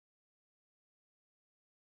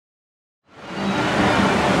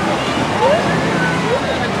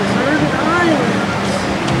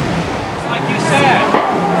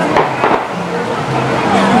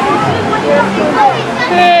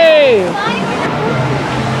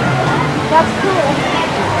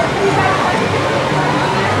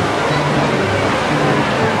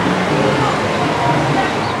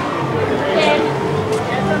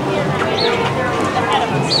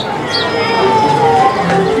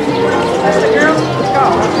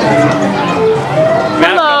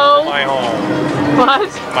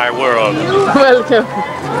Welcome.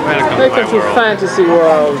 Welcome to Fantasy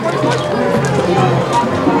World.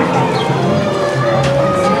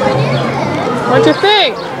 What'd you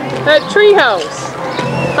think? That tree house.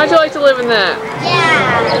 How'd you like to live in that? Yeah.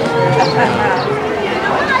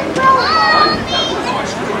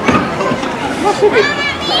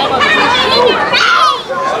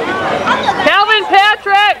 Calvin,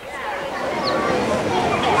 Patrick!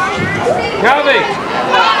 Calvin!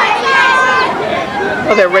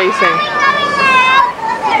 Oh, they're racing.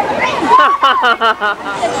 All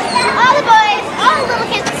the boys, all the little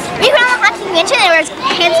kids. We were on the Haunted Mansion, there was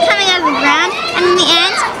heads coming out of the ground, and in the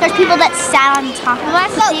end, there's people that sat on top of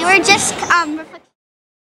us. They were just I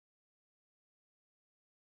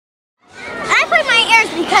put my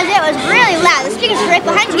ears because it was really loud. The speakers were right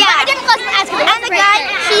behind you. Yeah, I didn't close my eyes. And the guy,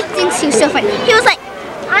 he thinks he was so funny. He was like,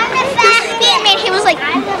 he was like,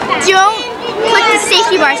 don't put the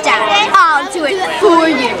safety bars down. I'll do it for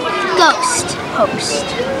you. Ghost host.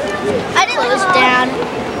 I didn't close down,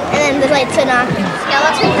 and then the lights went off.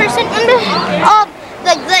 Skeleton person, remember? Oh,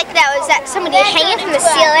 like that was that somebody hanging from the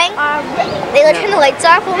ceiling. They like turned the lights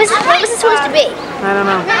off. What was it supposed to be? I don't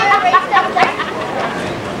know.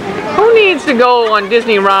 Who needs to go on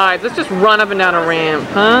Disney rides? Let's just run up and down a ramp,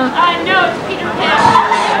 huh? No, it's Peter Pan.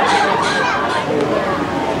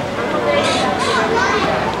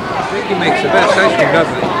 Mickey makes the best ice cream,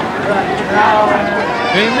 doesn't he?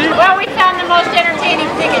 Well, we found the most entertaining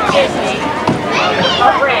thing at Disney. A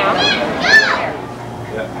ramp.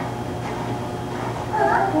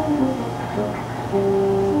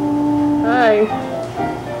 Hi.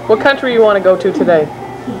 What country you want to go to today?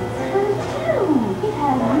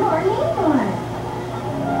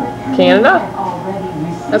 Canada?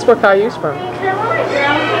 That's where Caillou's from.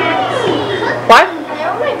 What?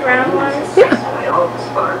 Yeah.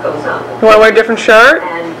 You want to wear a different shirt?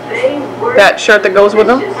 That shirt that goes with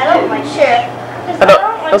them? I don't like shirt.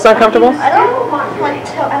 That's not comfortable? I don't want to wear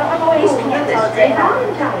these pants all day.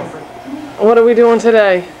 What are we doing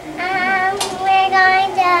today? We're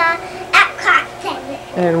going to Epcot today.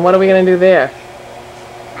 And what are we going to do there?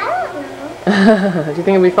 I don't know. Do you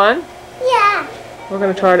think it'll be fun? Yeah. We're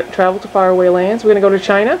going to try to travel to faraway lands. We're going to go to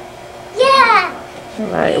China? Yeah.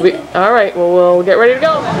 All right. Well, we'll get ready to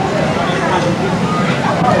go.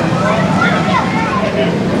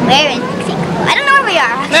 We're in Mexico. I don't know where we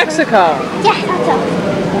are. Actually. Mexico. Yeah, I thought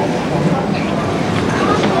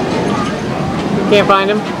You can't find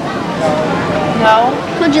him? No.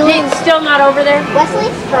 so. Could you leave? He's still not over there? Wesley?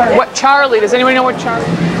 What Charlie? Does anybody know what Charlie?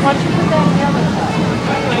 Why don't you put that on the other side?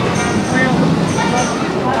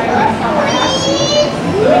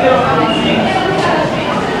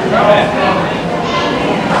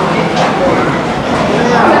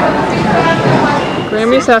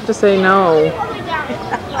 Grammys have to say no.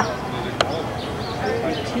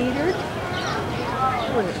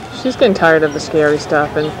 She's getting tired of the scary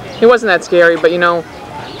stuff, and it wasn't that scary, but you know,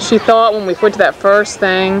 she thought when we went to that first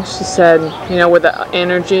thing, she said, you know, with the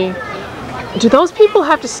energy, do those people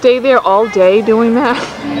have to stay there all day doing that?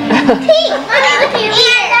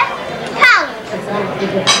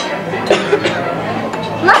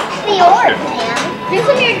 Must be yours, man. Drink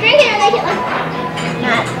some of your drink and make it look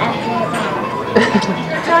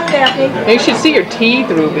not You should see your teeth,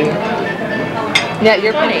 Ruby. Yeah,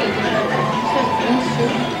 you're funny.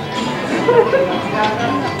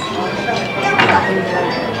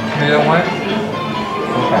 You don't want it?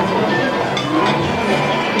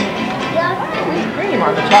 Cream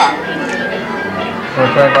on the top. Want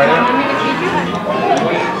to try and bite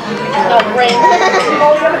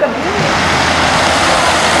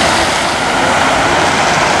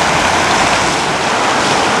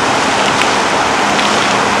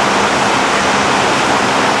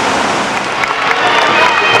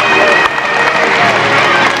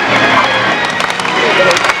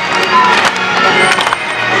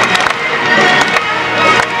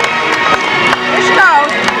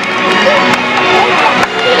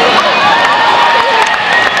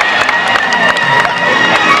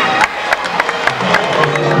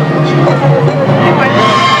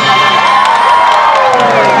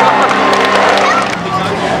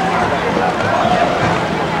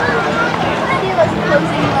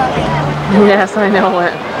Yes, I know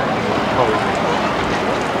it.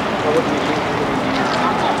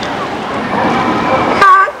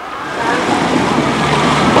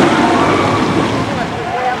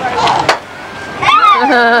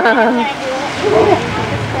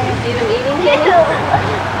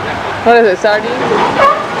 What is it,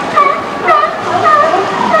 sardines?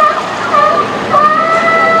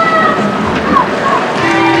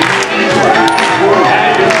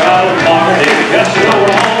 Just so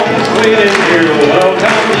wrong, waiting here to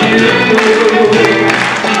welcome you.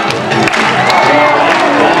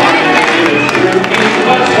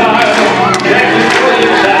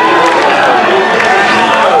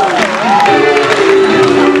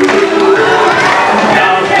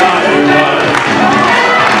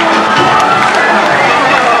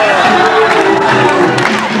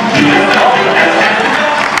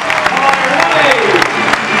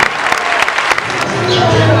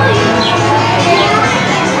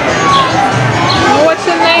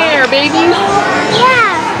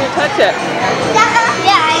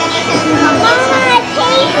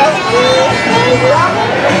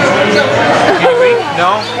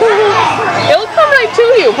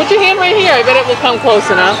 too. Put your hand right here. I bet it will come close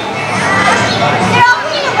enough. They're all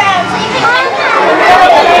clean around, so you can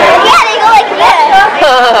yeah, they go like this.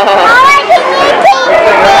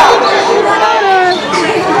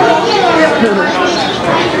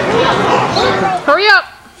 Hurry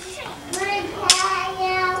up.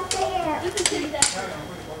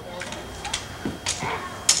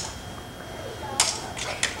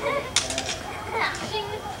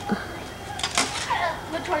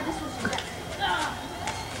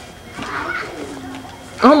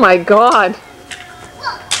 Oh my God.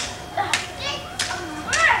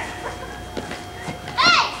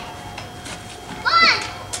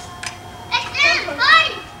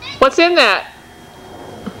 What's in that?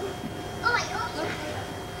 Oh my God.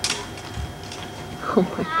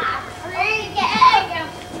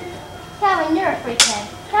 Calvin, you're a freak head.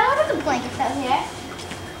 Calvin, look at the blankets out here.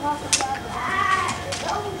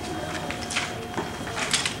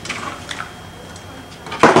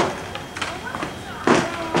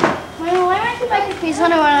 Why am I keep my confused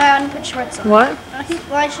when I want to put shorts on? What?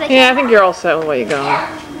 Why should I Yeah, I think you're all set with where you're going.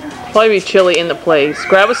 Probably be chilly in the place.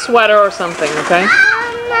 Grab a sweater or something, okay?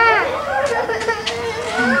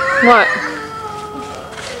 What?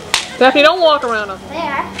 Daphne, don't walk around up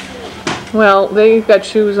there. Well, they've got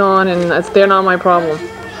shoes on and they're not my problem.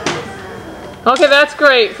 Okay, that's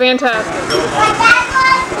great. Fantastic.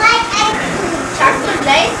 Chocolate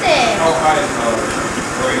laces.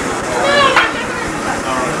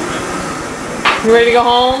 You ready to go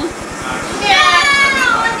home? Yeah.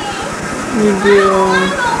 You do.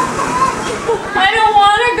 I don't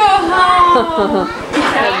want to go home.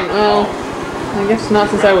 Well, I guess not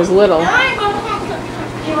since I was little. You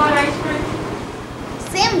want ice cream?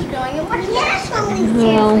 Sam's going and watching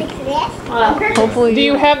Well, hopefully. Do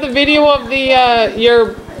you have the video of the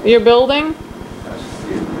your building?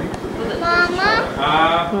 Mama.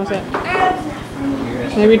 What was it?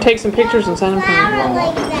 Maybe take some pictures and send them to me.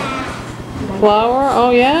 Like that. Flower?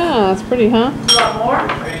 Oh yeah, that's pretty, huh? You want more?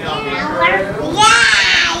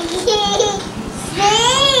 Yeah.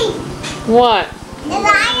 See? What? The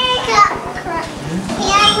lion camera.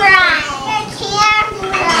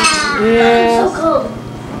 Yeah. cold.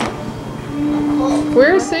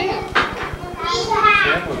 Where is Sam?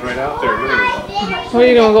 Sam was right out there. Look at it. What are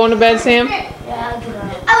you doing? Going to bed, Sam? I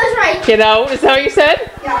was right. Get out? Is that what you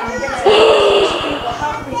said?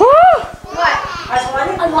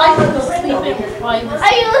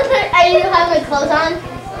 Are you having my clothes on?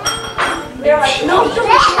 They're like, no,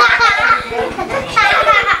 don't.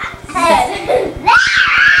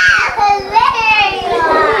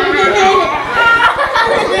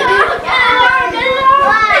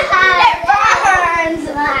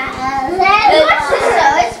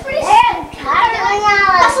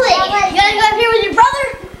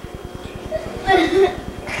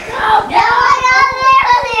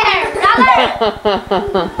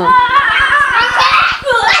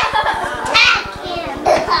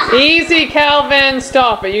 Easy, Calvin.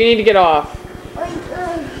 Stop it. You need to get off.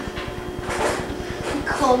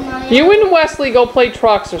 Cold, Mommy. You and Wesley go play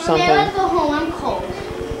trucks or Mommy, something. let's go home.